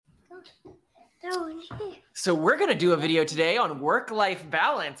So we're going to do a video today on work-life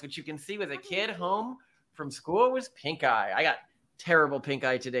balance, which you can see with a kid home from school with pink eye. I got terrible pink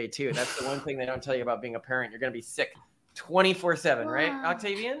eye today too. That's the one thing they don't tell you about being a parent. You're going to be sick 24/7, right,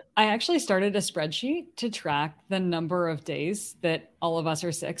 Octavian? I actually started a spreadsheet to track the number of days that all of us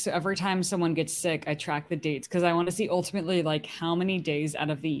are sick. So every time someone gets sick, I track the dates because I want to see ultimately like how many days out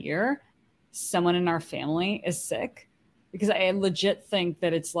of the year someone in our family is sick. Because I legit think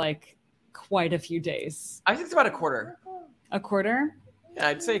that it's like quite a few days. I think it's about a quarter. A quarter? Yeah,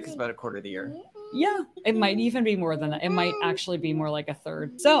 I'd say it's about a quarter of the year. Yeah, it might even be more than that. It might actually be more like a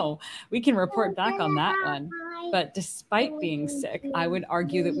third. So we can report back on that one. But despite being sick, I would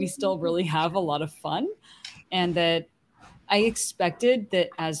argue that we still really have a lot of fun and that I expected that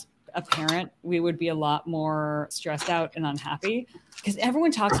as a parent, we would be a lot more stressed out and unhappy because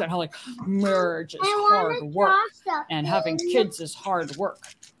everyone talks about how like marriage is hard work and having kids is hard work.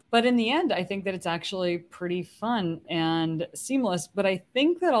 But in the end, I think that it's actually pretty fun and seamless. But I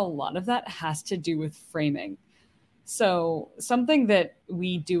think that a lot of that has to do with framing. So something that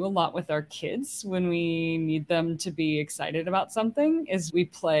we do a lot with our kids when we need them to be excited about something is we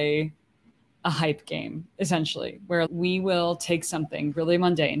play a hype game, essentially, where we will take something really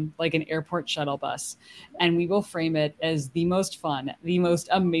mundane, like an airport shuttle bus, and we will frame it as the most fun, the most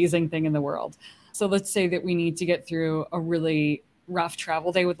amazing thing in the world. So let's say that we need to get through a really rough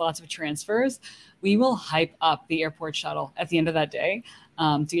travel day with lots of transfers. We will hype up the airport shuttle at the end of that day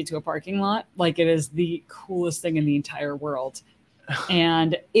to get to a parking lot like it is the coolest thing in the entire world.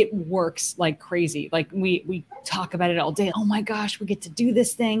 And it works like crazy. Like we talk about it all day. Oh my gosh, we get to do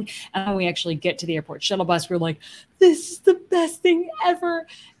this thing. And when we actually get to the airport shuttle bus, we're like, this is the best thing ever.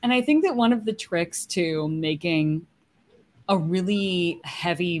 And I think that one of the tricks to making a really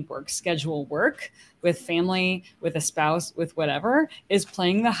heavy work schedule work with family, with a spouse, with whatever, is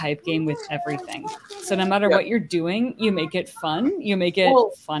playing the hype game with everything. So no matter what you're doing, you make it fun, you make it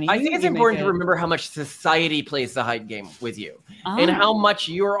funny. I think it's important to remember how much society plays the hype game with you and how much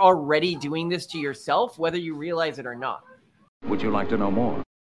you're already doing this to yourself, whether you realize it or not. Would you like to know more?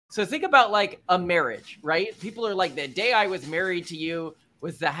 So think about like a marriage, right? People are like, the day I was married to you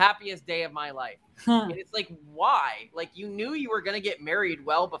was the happiest day of my life. And it's like, why? Like, you knew you were going to get married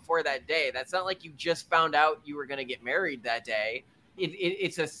well before that day. That's not like you just found out you were going to get married that day.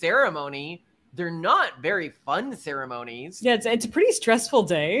 It's a ceremony. They're not very fun ceremonies. Yeah, it's a pretty stressful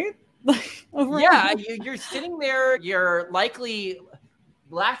day. Yeah, you're sitting there. You're likely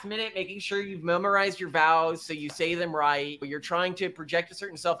last minute making sure you've memorized your vows so you say them right. You're trying to project a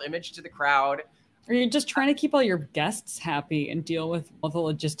certain self-image to the crowd. Or you're just trying to keep all your guests happy and deal with all the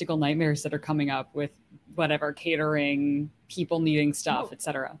logistical nightmares that are coming up with whatever, catering, people needing stuff,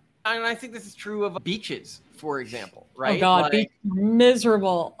 etc. And I think this is true of beaches, for example, right? Oh God, like,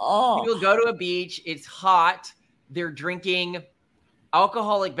 miserable. Oh, people go to a beach, it's hot, they're drinking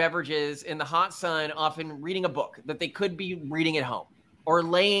alcoholic beverages in the hot sun, often reading a book that they could be reading at home. Or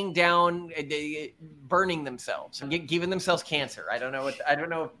laying down, burning themselves, giving themselves cancer. I don't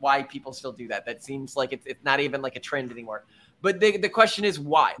know why people still do that. That seems like it's not even like a trend anymore. But the question is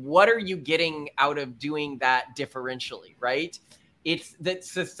why? What are you getting out of doing that differentially, right? It's that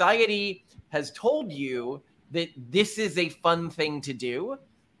society has told you that this is a fun thing to do,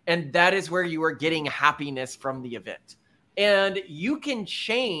 and that is where you are getting happiness from the event. And you can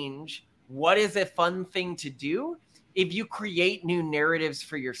change what is a fun thing to do if you create new narratives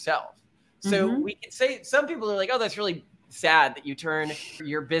for yourself. So we can say, some people are like, oh, that's really sad that you turn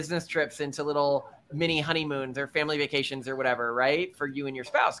your business trips into little mini honeymoons or family vacations or whatever, right? For you and your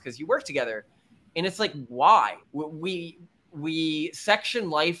spouse, because you work together. And it's like, why? We section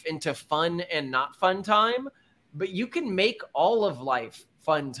life into fun and not fun time, but you can make all of life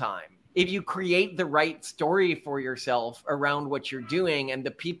fun time if you create the right story for yourself around what you're doing and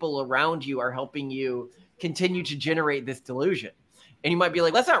the people around you are helping you continue to generate this delusion. And you might be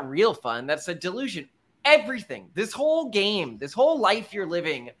like, that's not real fun. That's a delusion. Everything, this whole game, this whole life you're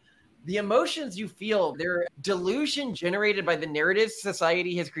living, the emotions you feel, they're delusion generated by the narratives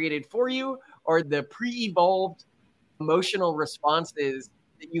society has created for you or the pre-evolved emotional responses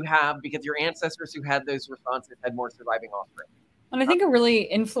that you have because your ancestors who had those responses had more surviving offspring. And I think a really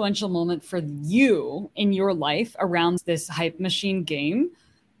influential moment for you in your life around this hype machine game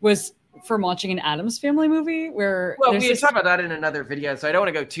was from watching an Addams Family movie where... Well, we talked about that in another video, so I don't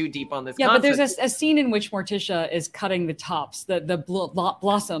want to go too deep on this concept. But there's a scene in which Morticia is cutting the tops, the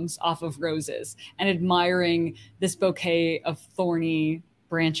blossoms off of roses and admiring this bouquet of thorny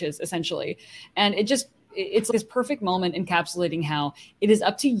branches, essentially. And it just it's this perfect moment encapsulating how it is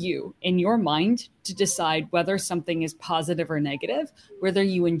up to you in your mind to decide whether something is positive or negative, whether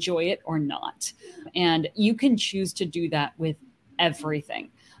you enjoy it or not. And you can choose to do that with everything.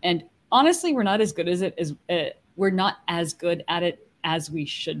 And honestly, we're not as good as it as we're not as good at it as we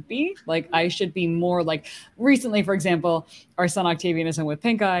should be. Like, I should be more like, recently, for example, our son Octavian is in with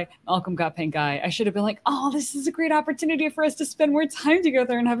pink eye. Malcolm got pink eye. I should have been like, oh, this is a great opportunity for us to spend more time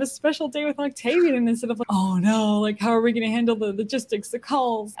together and have a special day with Octavian. And instead of like, oh no, like, how are we going to handle the logistics, the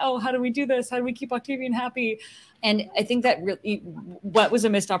calls? Oh, how do we do this? How do we keep Octavian happy? And I think that really, what was a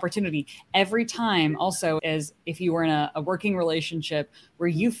missed opportunity every time also is if you were in a working relationship where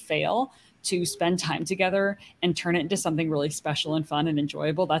you fail to spend time together and turn it into something really special and fun and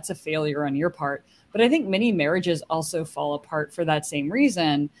enjoyable, that's a failure on your part. But I think many marriages also fall apart for that same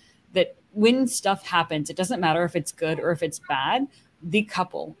reason, that when stuff happens, it doesn't matter if it's good or if it's bad, the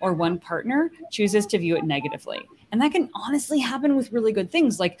couple or one partner chooses to view it negatively. And that can honestly happen with really good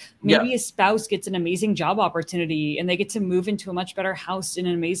things. Like maybe a spouse gets an amazing job opportunity and they get to move into a much better house in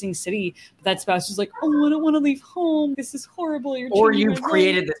an amazing city. But that spouse is like, oh, I don't want to leave home. This is horrible. Or you've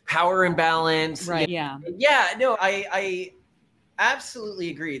created this power imbalance. Right. Yeah. Yeah. No, I absolutely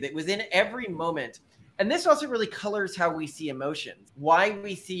agree that within every moment, and this also really colors how we see emotions. Why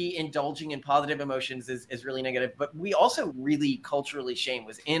we see indulging in positive emotions is really negative, but we also really culturally shame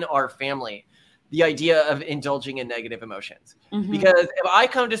within our family the idea of indulging in negative emotions. Mm-hmm. Because if I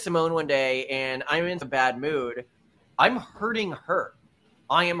come to Simone one day and I'm in a bad mood, I'm hurting her.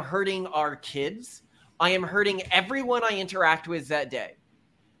 I am hurting our kids. I am hurting everyone I interact with that day.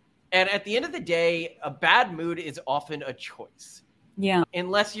 And at the end of the day, a bad mood is often a choice. Yeah.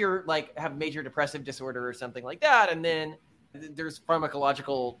 Unless you're like have major depressive disorder or something like that. And then there's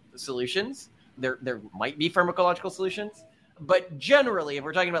pharmacological solutions. There might be pharmacological solutions. But generally, if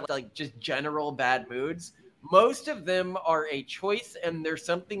we're talking about like just general bad moods, most of them are a choice, and there's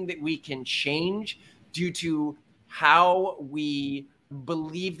something that we can change due to how we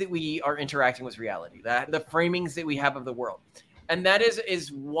believe that we are interacting with reality, that the framings that we have of the world. And that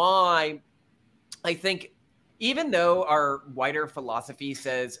is why I think, even though our wider philosophy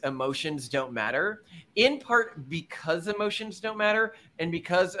says emotions don't matter, in part because emotions don't matter and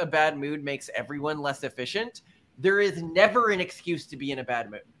because a bad mood makes everyone less efficient, there is never an excuse to be in a bad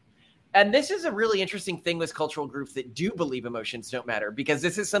mood. And this is a really interesting thing with cultural groups that do believe emotions don't matter, because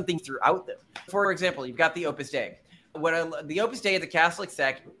this is something throughout them. For example, you've got the Opus Dei. The Opus Dei is a Catholic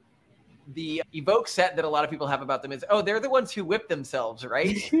sect. The evoke set that a lot of people have about them is, oh, they're the ones who whip themselves,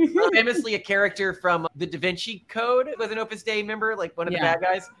 right? Famously, a character from the Da Vinci Code was an Opus Dei member, like one of the bad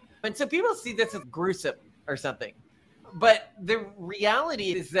guys. And so people see this as gruesome or something. But the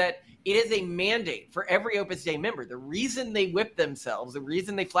reality is that it is a mandate for every Opus Dei member. The reason they whip themselves, the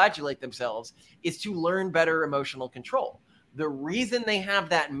reason they flagellate themselves, is to learn better emotional control. The reason they have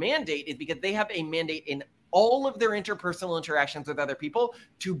that mandate is because they have a mandate in all of their interpersonal interactions with other people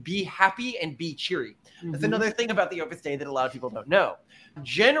to be happy and be cheery. Mm-hmm. That's another thing about the Opus Dei that a lot of people don't know.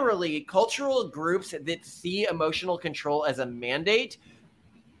 Generally, cultural groups that see emotional control as a mandate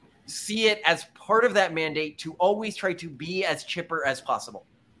see it as part of that mandate to always try to be as chipper as possible,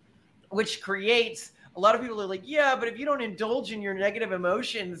 which creates a lot of people are like, yeah, but if you don't indulge in your negative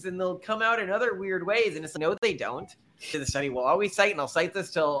emotions, then they'll come out in other weird ways. And it's like, no, they don't. The study will always cite, and I'll cite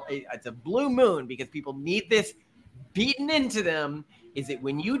this till it's a blue moon, because people need this beaten into them, is that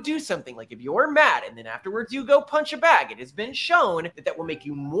when you do something, like if you're mad and then afterwards you go punch a bag, it has been shown that will make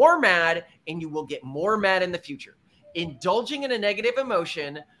you more mad and you will get more mad in the future. Indulging in a negative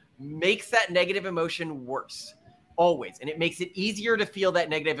emotion makes that negative emotion worse, always. And it makes it easier to feel that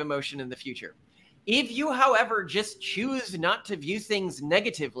negative emotion in the future. If you, however, just choose not to view things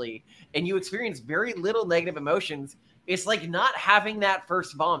negatively and you experience very little negative emotions, it's like not having that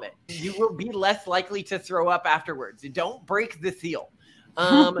first vomit. You will be less likely to throw up afterwards. Don't break the seal.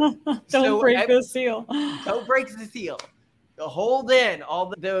 Don't break the seal. Don't break the seal. Hold in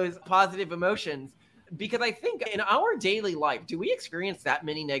all those positive emotions. Because I think in our daily life, do we experience that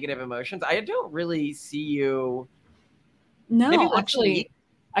many negative emotions? I don't really see you. No, actually,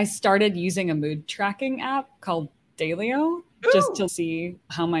 I started using a mood tracking app called Dailyo just to see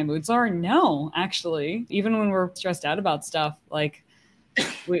how my moods are. No, actually, even when we're stressed out about stuff, like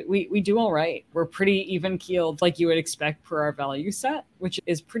we do all right. We're pretty even keeled, like you would expect per our value set, which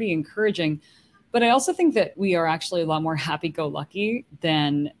is pretty encouraging. But I also think that we are actually a lot more happy-go-lucky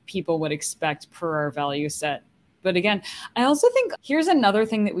than people would expect per our value set. But again, I also think here's another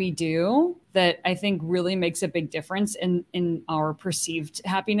thing that we do that I think really makes a big difference in our perceived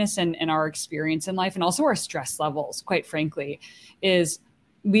happiness and our experience in life, and also our stress levels, quite frankly, is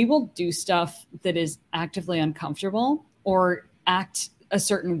we will do stuff that is actively uncomfortable or act a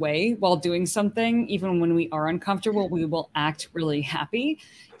certain way while doing something. Even when we are uncomfortable, we will act really happy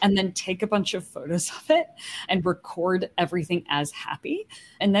and then take a bunch of photos of it and record everything as happy.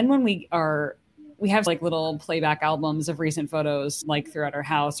 And then when we have like little playback albums of recent photos, like throughout our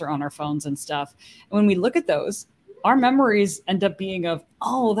house or on our phones and stuff. And when we look at those, our memories end up being of,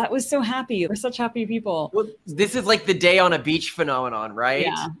 oh, that was so happy. We're such happy people. Well, this is like the day on a beach phenomenon, right?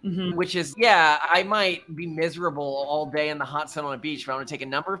 Yeah. Mm-hmm. Which is, I might be miserable all day in the hot sun on a beach, but I'm going to take a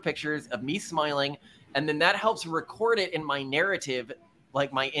number of pictures of me smiling. And then that helps record it in my narrative,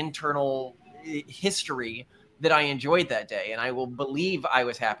 like my internal history that I enjoyed that day. And I will believe I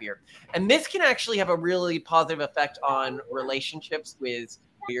was happier. And this can actually have a really positive effect on relationships with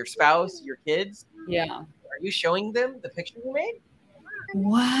your spouse, your kids. Yeah. Are you showing them the picture you made?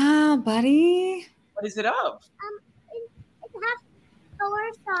 Wow, buddy. What is it of? It has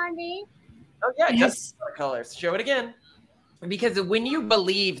colors on it. Oh, yeah, just colors. Show it again. Because when you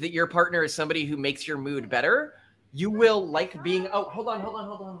believe that your partner is somebody who makes your mood better, you will like being... Oh, hold on.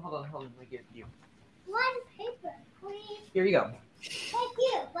 Let me get you. One paper, please. Here you go. Thank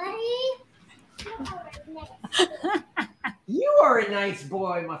you, buddy. You are nice. You are a nice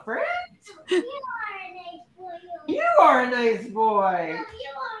boy, my friend. You are a nice boy. You are a nice boy. You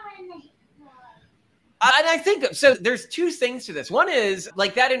are a nice boy. And I think, so there's two things to this. One is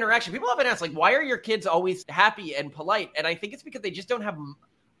like that interaction. People often ask, like, why are your kids always happy and polite? And I think it's because they just don't have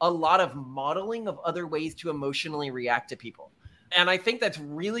a lot of modeling of other ways to emotionally react to people. And I think that's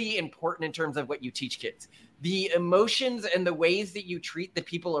really important in terms of what you teach kids. The emotions and the ways that you treat the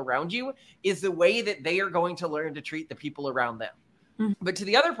people around you is the way that they are going to learn to treat the people around them. Mm-hmm. But to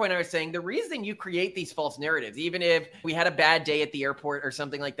the other point I was saying, the reason you create these false narratives, even if we had a bad day at the airport or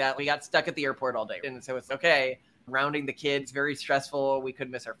something like that, we got stuck at the airport all day. And so it's okay, rounding the kids, very stressful. We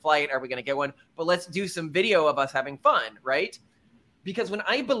could miss our flight. Are we going to get one? But let's do some video of us having fun, right? Because when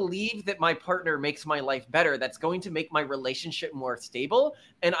I believe that my partner makes my life better, that's going to make my relationship more stable.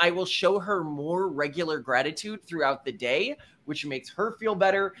 And I will show her more regular gratitude throughout the day, which makes her feel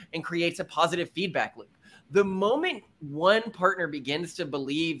better and creates a positive feedback loop. The moment one partner begins to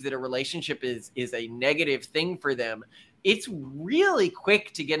believe that a relationship is a negative thing for them, it's really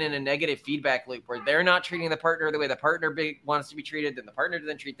quick to get in a negative feedback loop where they're not treating the partner the way the partner wants to be treated, then the partner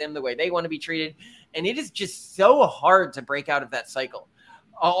doesn't treat them the way they want to be treated. And it is just so hard to break out of that cycle.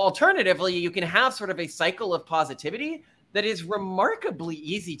 Alternatively, you can have sort of a cycle of positivity that is remarkably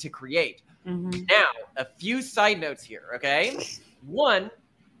easy to create. Mm-hmm. Now, a few side notes here, okay? One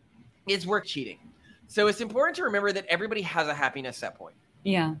is work cheating. So it's important to remember that everybody has a happiness set point.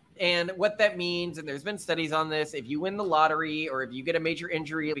 Yeah. And what that means, and there's been studies on this, if you win the lottery or if you get a major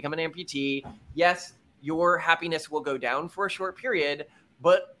injury, become an amputee, yes, your happiness will go down for a short period,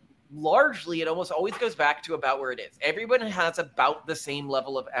 but largely it almost always goes back to about where it is. Everyone has about the same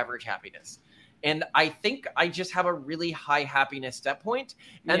level of average happiness. And I think I just have a really high happiness set point.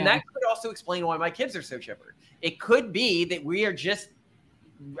 And that could also explain why my kids are so chipper. It could be that we are just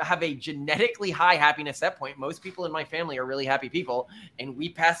have a genetically high happiness set point. Most people in my family are really happy people, and we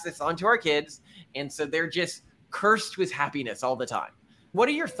pass this on to our kids. And so they're just cursed with happiness all the time. What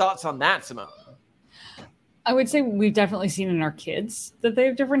are your thoughts on that, Simone? I would say we've definitely seen in our kids that they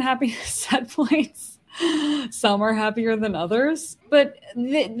have different happiness set points. Some are happier than others, but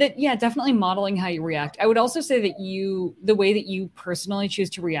definitely modeling how you react. I would also say that the way that you personally choose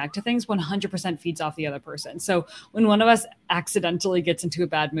to react to things 100% feeds off the other person. So when one of us accidentally gets into a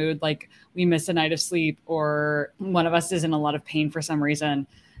bad mood, like we miss a night of sleep, or one of us is in a lot of pain for some reason,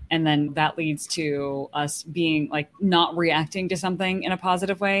 and then that leads to us being like not reacting to something in a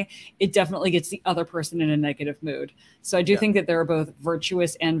positive way, it definitely gets the other person in a negative mood. So I do think that there are both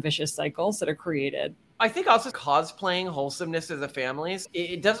virtuous and vicious cycles that are created. I think also cosplaying wholesomeness as a family,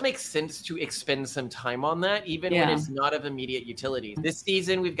 it does make sense to expend some time on that, even when it's not of immediate utility. This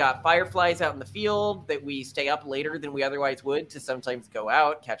season, we've got fireflies out in the field that we stay up later than we otherwise would to sometimes go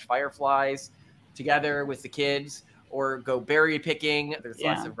out, catch fireflies together with the kids, or go berry picking. There's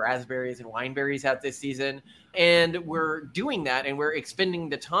lots of raspberries and wineberries out this season. And we're doing that, and we're expending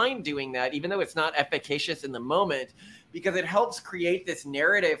the time doing that, even though it's not efficacious in the moment, because it helps create this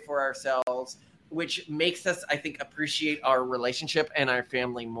narrative for ourselves, which makes us, I think, appreciate our relationship and our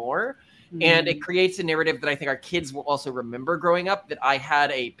family more. Mm-hmm. And it creates a narrative that I think our kids will also remember growing up, that I had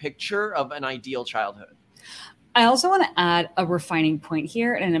a picture of an ideal childhood. I also want to add a refining point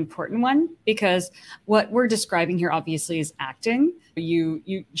here, and an important one, because what we're describing here obviously is acting.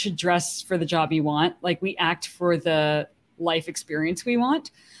 You should dress for the job you want. Like we act for the life experience we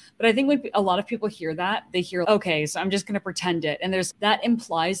want. But I think when a lot of people hear that, they hear, okay, so I'm just going to pretend it. And that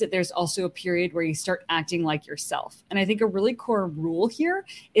implies that there's also a period where you start acting like yourself. And I think a really core rule here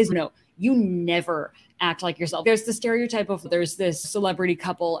is no, you never act like yourself. There's the stereotype of there's this celebrity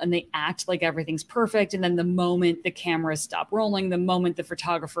couple and they act like everything's perfect. And then the moment the cameras stop rolling, the moment the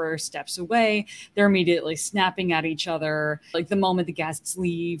photographer steps away, they're immediately snapping at each other. Like the moment the guests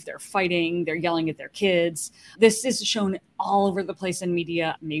leave, they're fighting, they're yelling at their kids. This is shown all over the place in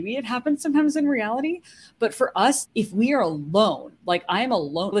media. Maybe it happens sometimes in reality, but for us, if we are alone, like I'm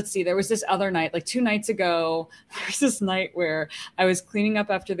alone, let's see, there was this other night, like 2 nights ago, there's this night where I was cleaning up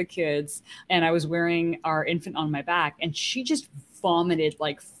after the kids and I was wearing our infant on my back and she just vomited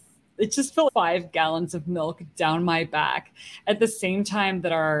it just filled 5 gallons of milk down my back at the same time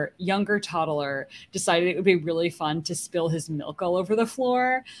that our younger toddler decided it would be really fun to spill his milk all over the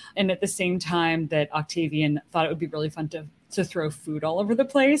floor. And at the same time that Octavian thought it would be really fun to throw food all over the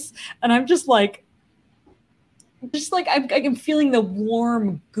place. And I'm just like I'm feeling the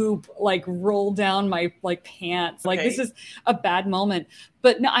warm goop like roll down my like pants. Like this is a bad moment,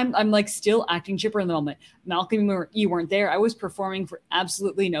 but no, I'm like still acting chipper in the moment. Malcolm, you weren't there. I was performing for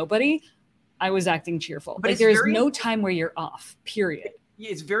absolutely nobody. I was acting cheerful. But like there is no time where you're off, period.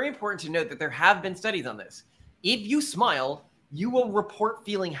 It's very important to note that there have been studies on this. If you smile, you will report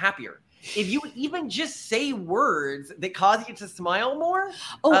feeling happier. If you even just say words that cause you to smile more.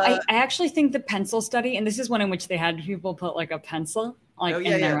 I actually think the pencil study, and this is one in which they had people put like a pencil in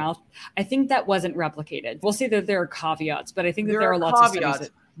their mouth. I think that wasn't replicated. We'll see that there are caveats, but I think that there are lots of studies.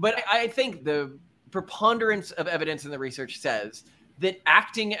 But I think the preponderance of evidence in the research says that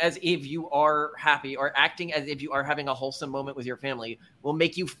acting as if you are happy or acting as if you are having a wholesome moment with your family will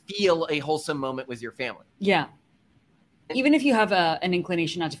make you feel a wholesome moment with your family. Yeah. Even if you have an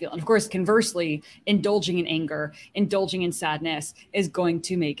inclination not to feel. And of course, conversely, indulging in anger, indulging in sadness is going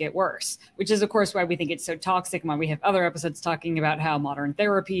to make it worse, which is, of course, why we think it's so toxic and why we have other episodes talking about how modern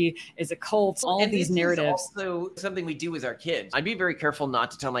therapy is a cult, all these narratives. Is also something we do with our kids. I'd be very careful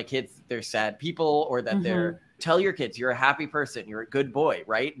not to tell my kids that they're sad people or that tell your kids you're a happy person, you're a good boy,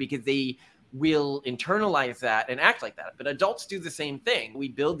 right? Because they will internalize that and act like that. But adults do the same thing. We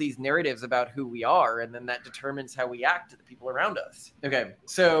build these narratives about who we are, and then that determines how we act to the people around us. Okay,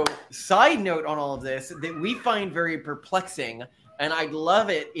 so side note on all of this that we find very perplexing, and I'd love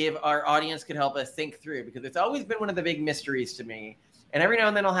it if our audience could help us think through, because it's always been one of the big mysteries to me. And every now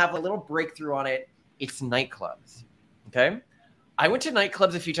and then I'll have a little breakthrough on it. It's nightclubs, okay? I went to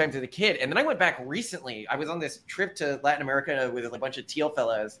nightclubs a few times as a kid, and then I went back recently. I was on this trip to Latin America with a bunch of teal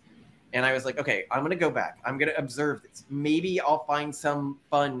fellas. And I was like, okay, I'm going to go back. I'm going to observe this. Maybe I'll find some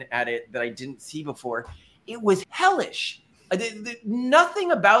fun at it that I didn't see before. It was hellish.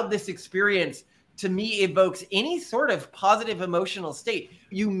 Nothing about this experience to me evokes any sort of positive emotional state.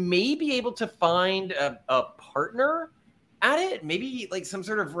 You may be able to find a partner at it, maybe like some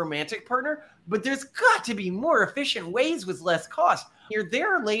sort of romantic partner, but there's got to be more efficient ways with less cost. You're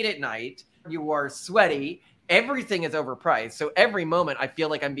there late at night. You are sweaty. Everything is overpriced. So every moment I feel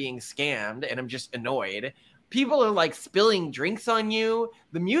like I'm being scammed and I'm just annoyed. People are like spilling drinks on you.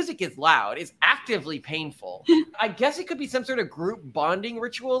 The music is loud. It's actively painful. I guess it could be some sort of group bonding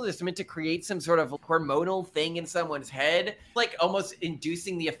ritual that's meant to create some sort of hormonal thing in someone's head, like almost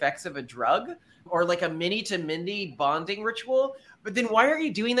inducing the effects of a drug or like a Minnie to Mindy bonding ritual. But then why are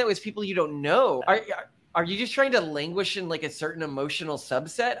you doing that with people you don't know? Are you just trying to languish in like a certain emotional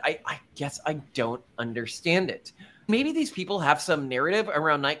subset? I guess I don't understand it. Maybe these people have some narrative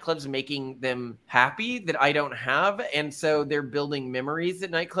around nightclubs making them happy that I don't have. And so they're building memories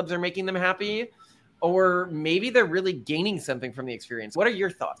that nightclubs are making them happy. Or maybe they're really gaining something from the experience. What are your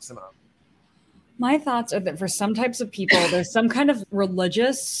thoughts, Simone? My thoughts are that for some types of people, there's some kind of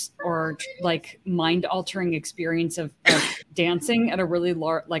religious or like mind-altering experience of dancing at a really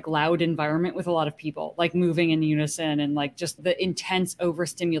loud environment with a lot of people, like moving in unison and like just the intense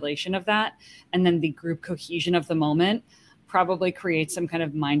overstimulation of that. And then the group cohesion of the moment probably creates some kind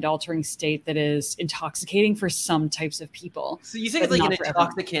of mind-altering state that is intoxicating for some types of people. So you think it's like an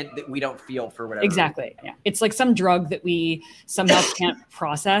intoxicant that we don't feel for whatever. Exactly. Yeah. It's like some drug that we somehow can't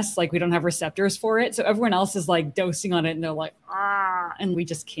process. Like we don't have receptors for it. So everyone else is like dosing on it and they're like, and we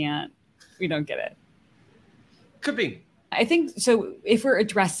just can't. We don't get it. Could be. I think so. If we're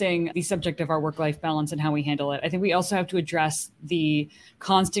addressing the subject of our work-life balance and how we handle it, I think we also have to address the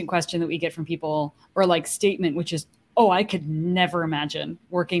constant question that we get from people or like statement, which is, oh, I could never imagine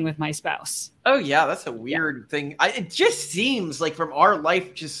working with my spouse. Oh, yeah, that's a weird thing. It just seems like from our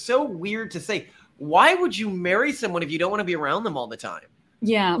life, just so weird to say, why would you marry someone if you don't want to be around them all the time?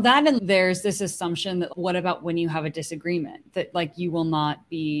 Yeah, that, and there's this assumption that what about when you have a disagreement, that like you will not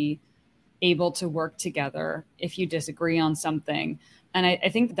be able to work together if you disagree on something. And I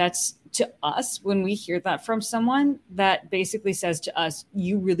think that's, to us, when we hear that from someone, that basically says to us,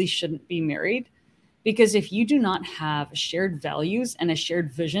 you really shouldn't be married. Because if you do not have shared values and a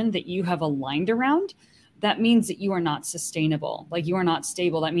shared vision that you have aligned around, that means that you are not sustainable. Like, you are not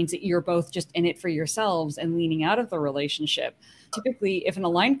stable. That means that you're both just in it for yourselves and leaning out of the relationship. Typically, if an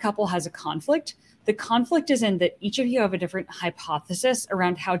aligned couple has a conflict, the conflict is in that each of you have a different hypothesis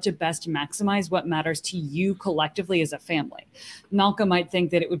around how to best maximize what matters to you collectively as a family. Malcolm might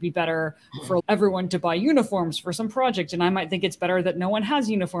think that it would be better for everyone to buy uniforms for some project, and I might think it's better that no one has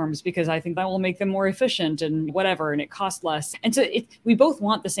uniforms because I think that will make them more efficient and whatever, and it costs less. And so we both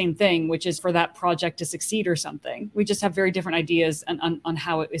want the same thing, which is for that project to succeed or something. We just have very different ideas on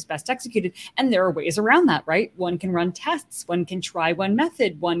how it is best executed. And there are ways around that, right? One can run tests, one can try one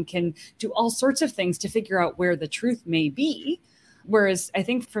method, one can do all sorts of things to figure out where the truth may be. Whereas I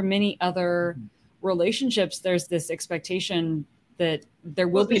think for many other relationships, there's this expectation that there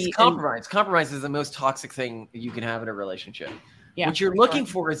will be compromise. Compromise is the most toxic thing you can have in a relationship. Yeah, what you're looking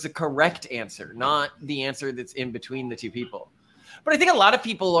for is the correct answer, not the answer that's in between the two people. But I think a lot of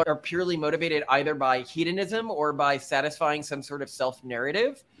people are purely motivated either by hedonism or by satisfying some sort of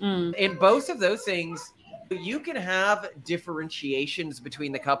self-narrative. And both of those things, you can have differentiations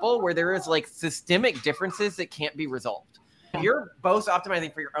between the couple where there is like systemic differences that can't be resolved. If you're both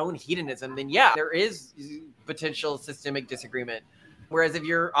optimizing for your own hedonism, then yeah, there is potential systemic disagreement. Whereas if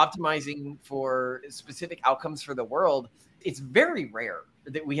you're optimizing for specific outcomes for the world, it's very rare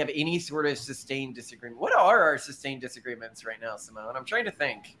that we have any sort of sustained disagreement. What are our sustained disagreements right now, Simone? I'm trying to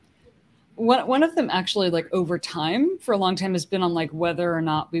think. One of them actually, like over time, for a long time, has been on like whether or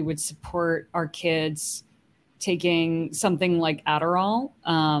not we would support our kids taking something like Adderall.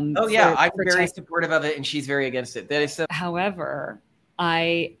 I'm very supportive of it, and she's very against it. That is so. However,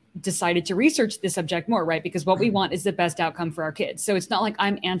 I decided to research the subject more, right? Because what we want is the best outcome for our kids. So it's not like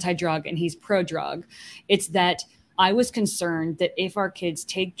I'm anti-drug and he's pro-drug. It's that I was concerned that if our kids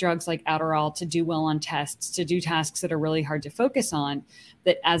take drugs like Adderall to do well on tests, to do tasks that are really hard to focus on,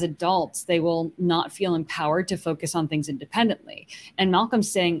 that as adults, they will not feel empowered to focus on things independently. And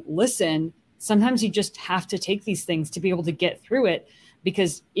Malcolm's saying, listen, sometimes you just have to take these things to be able to get through it,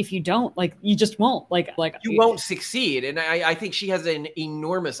 because if you don't, like, you just won't you won't succeed. And I think she has an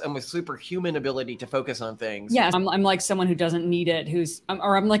enormous, almost superhuman ability to focus on things. Yeah, I'm like someone who doesn't need it,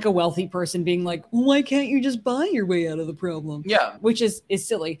 I'm like a wealthy person being like, why can't you just buy your way out of the problem? Yeah, which is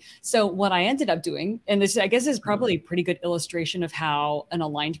silly. So what I ended up doing, and this I guess is probably a pretty good illustration of how an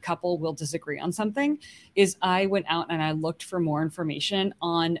aligned couple will disagree on something, is I went out and I looked for more information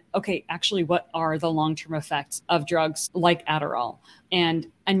on, okay, actually, what are the long-term effects of drugs like Adderall? And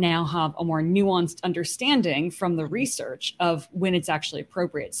I now have a more nuanced understanding from the research of when it's actually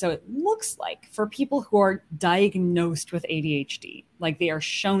appropriate. So it looks like for people who are diagnosed with ADHD, like they are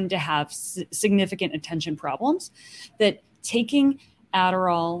shown to have significant attention problems, that taking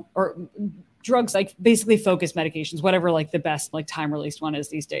Adderall or drugs, like basically focused medications, whatever like the best like time released one is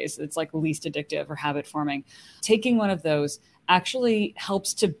these days, it's like least addictive or habit forming, taking one of those actually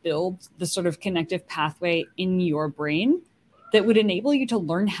helps to build the sort of connective pathway in your brain that would enable you to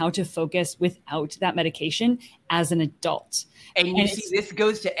learn how to focus without that medication as an adult. And you see, this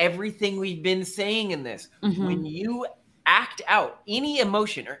goes to everything we've been saying in this. Mm-hmm. When you act out any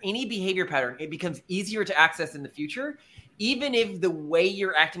emotion or any behavior pattern, it becomes easier to access in the future, even if the way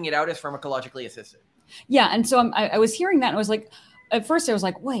you're acting it out is pharmacologically assisted. Yeah. And so I was hearing that and I was like, at first I was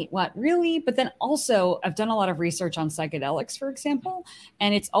like, wait, what, really? But then also I've done a lot of research on psychedelics, for example,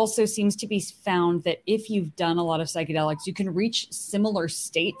 and it also seems to be found that if you've done a lot of psychedelics, you can reach similar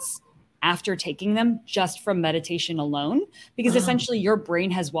states after taking them just from meditation alone, because essentially your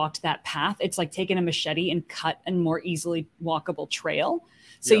brain has walked that path. It's like taking a machete and cut a more easily walkable trail.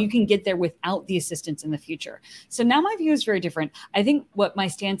 So you can get there without the assistance in the future. So now my view is very different. I think what my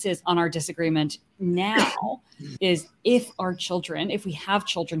stance is on our disagreement now is if we have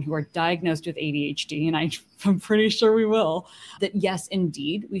children who are diagnosed with ADHD, and I'm pretty sure we will, that yes,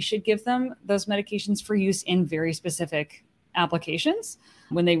 indeed, we should give them those medications for use in very specific applications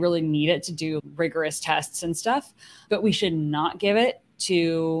when they really need it to do rigorous tests and stuff. But we should not give it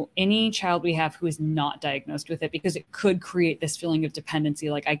to any child we have who is not diagnosed with it, because it could create this feeling of dependency,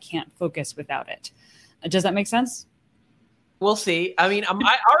 like I can't focus without it. Does that make sense? We'll see. I mean,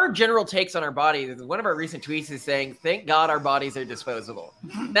 our general takes on our bodies, one of our recent tweets is saying, thank God our bodies are disposable.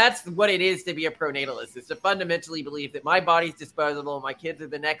 That's what it is to be a pronatalist, is to fundamentally believe that my body's disposable, my kids are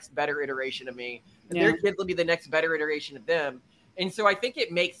the next better iteration of me, and their kids will be the next better iteration of them. And so I think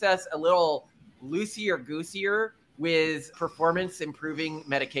it makes us a little loosier-goosier with performance improving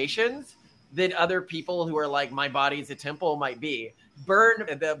medications than other people who are like, my body's a temple might be. Burn,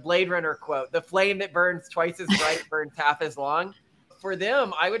 the Blade Runner quote, the flame that burns twice as bright burns half as long. For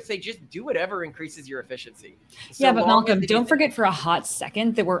them, I would say just do whatever increases your efficiency. So yeah, but Malcolm, don't forget for a hot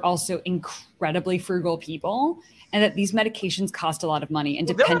second that we're also incredibly frugal people and that these medications cost a lot of money and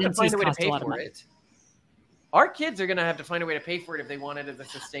dependencies cost a lot of money. Our kids are going to have to find a way to pay for it if they want it as a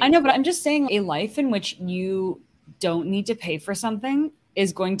sustainable. I know, but I'm just saying a life in which you don't need to pay for something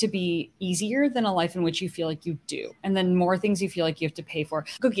is going to be easier than a life in which you feel like you do. And then more things you feel like you have to pay for.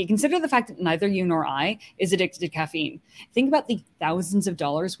 Okay, consider the fact that neither you nor I is addicted to caffeine. Think about the thousands of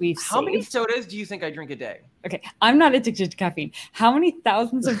dollars we've saved. How many sodas do you think I drink a day? Okay, I'm not addicted to caffeine. How many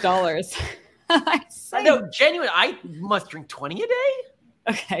thousands of dollars? I know, genuinely, I must drink 20 a day.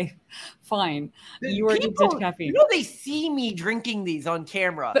 Okay, fine. You are addicted to caffeine. You know, they see me drinking these on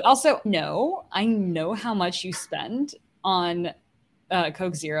camera. But also, no, I know how much you spend on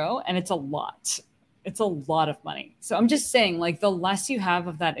Coke Zero, and it's a lot. It's a lot of money. So I'm just saying, like, the less you have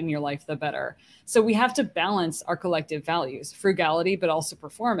of that in your life, the better. So we have to balance our collective values, frugality, but also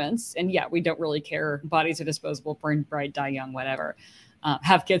performance. And yeah, we don't really care. Bodies are disposable, burn bright, die young, whatever.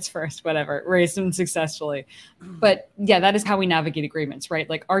 Have kids first, whatever, raise them successfully. But yeah, that is how we navigate agreements, right?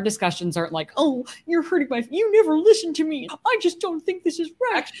 Like our discussions aren't like, oh, you're hurting you never listen to me. I just don't think this is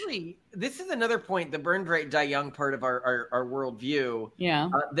right. Actually, this is another point, the burn bright, die young part of our worldview. Yeah.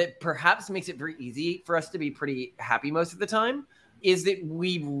 That perhaps makes it very easy for us to be pretty happy most of the time is that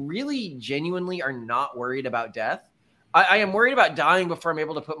we really genuinely are not worried about death. I am worried about dying before I'm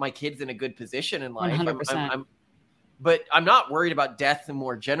able to put my kids in a good position in life. 100%. But I'm not worried about death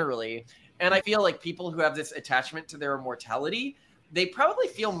more generally. And I feel like people who have this attachment to their immortality, they probably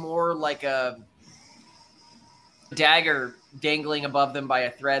feel more like a dagger dangling above them by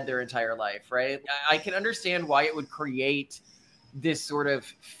a thread their entire life, right? I can understand why it would create this sort of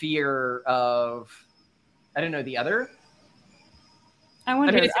fear of, I don't know, the other. I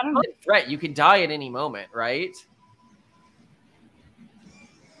wonder. It's a threat. You could die at any moment, right?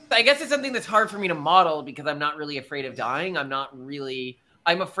 I guess it's something that's hard for me to model because I'm not really afraid of dying.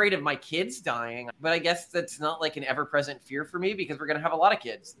 I'm afraid of my kids dying, but I guess that's not like an ever-present fear for me because we're going to have a lot of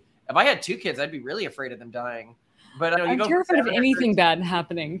kids. If I had 2 kids, I'd be really afraid of them dying. But I'm terrified of anything bad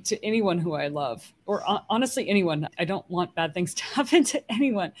happening to anyone who I love, or honestly, anyone. I don't want bad things to happen to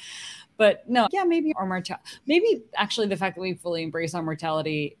anyone. But no, yeah, maybe our mortality. Maybe actually the fact that we fully embrace our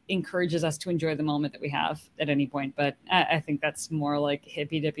mortality encourages us to enjoy the moment that we have at any point. But I think that's more like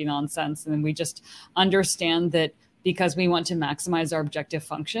hippy-dippy nonsense. And we just understand that because we want to maximize our objective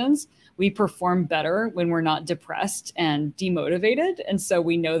functions, we perform better when we're not depressed and demotivated. And so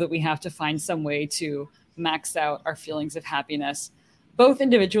we know that we have to find some way to max out our feelings of happiness, both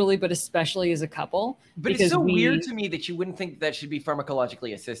individually, but especially as a couple. But it's so weird to me that you wouldn't think that should be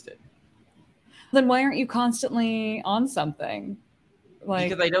pharmacologically assisted. Then why aren't you constantly on something?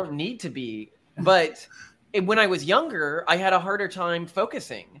 Because I don't need to be. But when I was younger, I had a harder time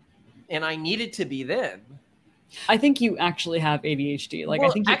focusing, and I needed to be then. I think you actually have ADHD. I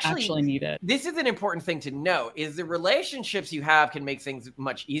think you actually need it. This is an important thing to know, is the relationships you have can make things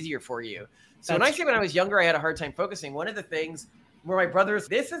much easier for you. So when I was younger, I had a hard time focusing. One of the things where my brothers,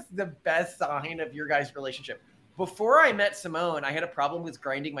 this is the best sign of your guys' relationship. Before I met Simone, I had a problem with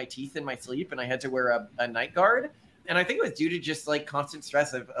grinding my teeth in my sleep, and I had to wear a night guard. And I think it was due to just like constant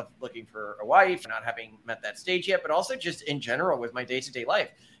stress of looking for a wife, not having met that stage yet, but also just in general with my day-to-day life,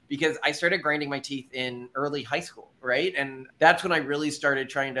 because I started grinding my teeth in early high school, right? And that's when I really started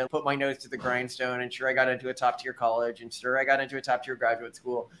trying to put my nose to the grindstone. And sure, I got into a top-tier college, and sure, I got into a top-tier graduate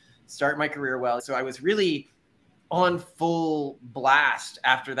school, start my career well. So I was really on full blast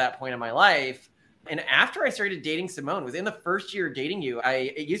after that point in my life. And after I started dating Simone, within the first year of dating you,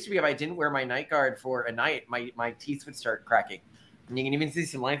 it used to be if I didn't wear my night guard for a night, my teeth would start cracking. And you can even see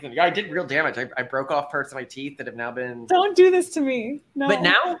some lines. I did real damage. I broke off parts of my teeth that have now been... Don't do this to me. No. But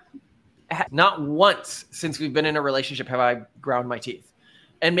now, not once since we've been in a relationship have I ground my teeth.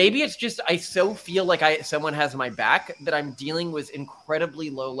 And maybe it's just I so feel like someone has my back that I'm dealing with incredibly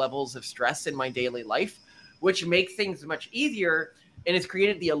low levels of stress in my daily life, which makes things much easier. And it's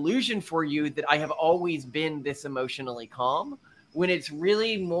created the illusion for you that I have always been this emotionally calm, when it's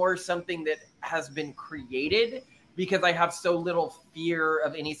really more something that has been created because I have so little fear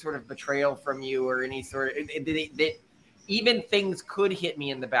of any sort of betrayal from you or any sort of that even things could hit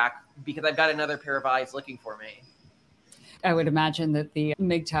me in the back because I've got another pair of eyes looking for me. I would imagine that the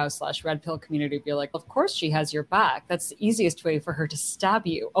MGTOW / red pill community would be like, of course she has your back. That's the easiest way for her to stab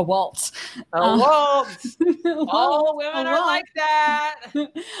you. A waltz. A waltz. All women are like that.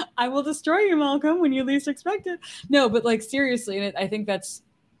 I will destroy you, Malcolm, when you least expect it. No, but like seriously, and I think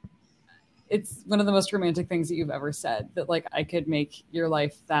it's one of the most romantic things that you've ever said, that like I could make your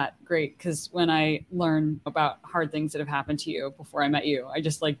life that great. Because when I learn about hard things that have happened to you before I met you, I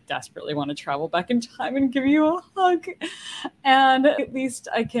just like desperately want to travel back in time and give you a hug. And at least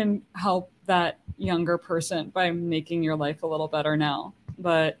I can help that younger person by making your life a little better now.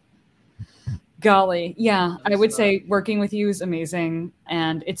 But golly, yeah, I would say working with you is amazing.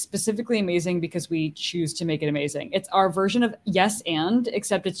 And it's specifically amazing because we choose to make it amazing. It's our version of yes and,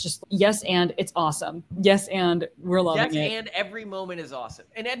 except it's just yes and it's awesome. Yes and we're loving it. Yes and every moment is awesome.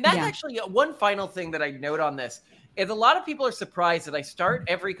 And that's actually one final thing that I note on this is a lot of people are surprised that I start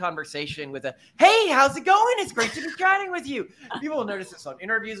every conversation with a, hey, how's it going? It's great to be chatting with you. People will notice this on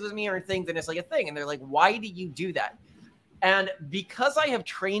interviews with me or things, and it's like a thing. And they're like, why do you do that? And because I have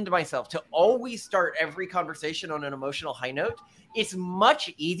trained myself to always start every conversation on an emotional high note, it's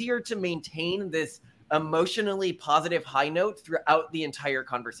much easier to maintain this emotionally positive high note throughout the entire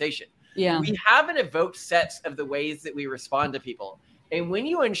conversation. Yeah. We have an evoked set of the ways that we respond to people. And when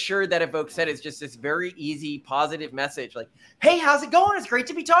you ensure that evoked set is just this very easy, positive message, like, hey, how's it going? It's great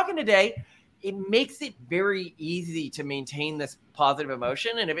to be talking today. It makes it very easy to maintain this positive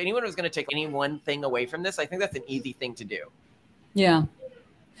emotion. And if anyone was going to take any one thing away from this, I think that's an easy thing to do. Yeah.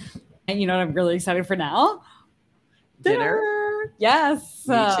 And you know what I'm really excited for now? Dinner? Yes.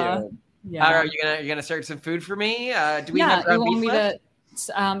 Me too. Yeah. Are you gonna serve some food for me? Do we have ground beef left?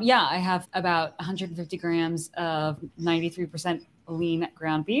 I have about 150 grams of 93% lean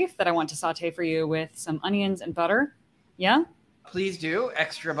ground beef that I want to saute for you with some onions and butter. Yeah? Please do.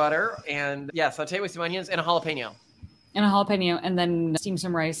 Extra butter and saute with some onions and a jalapeno. And then steam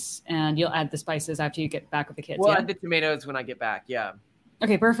some rice, and you'll add the spices after you get back with the kids. We'll add the tomatoes when I get back. Yeah.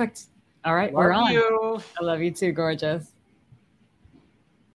 Okay, perfect. All right, Love we're on. you. I love you too, gorgeous.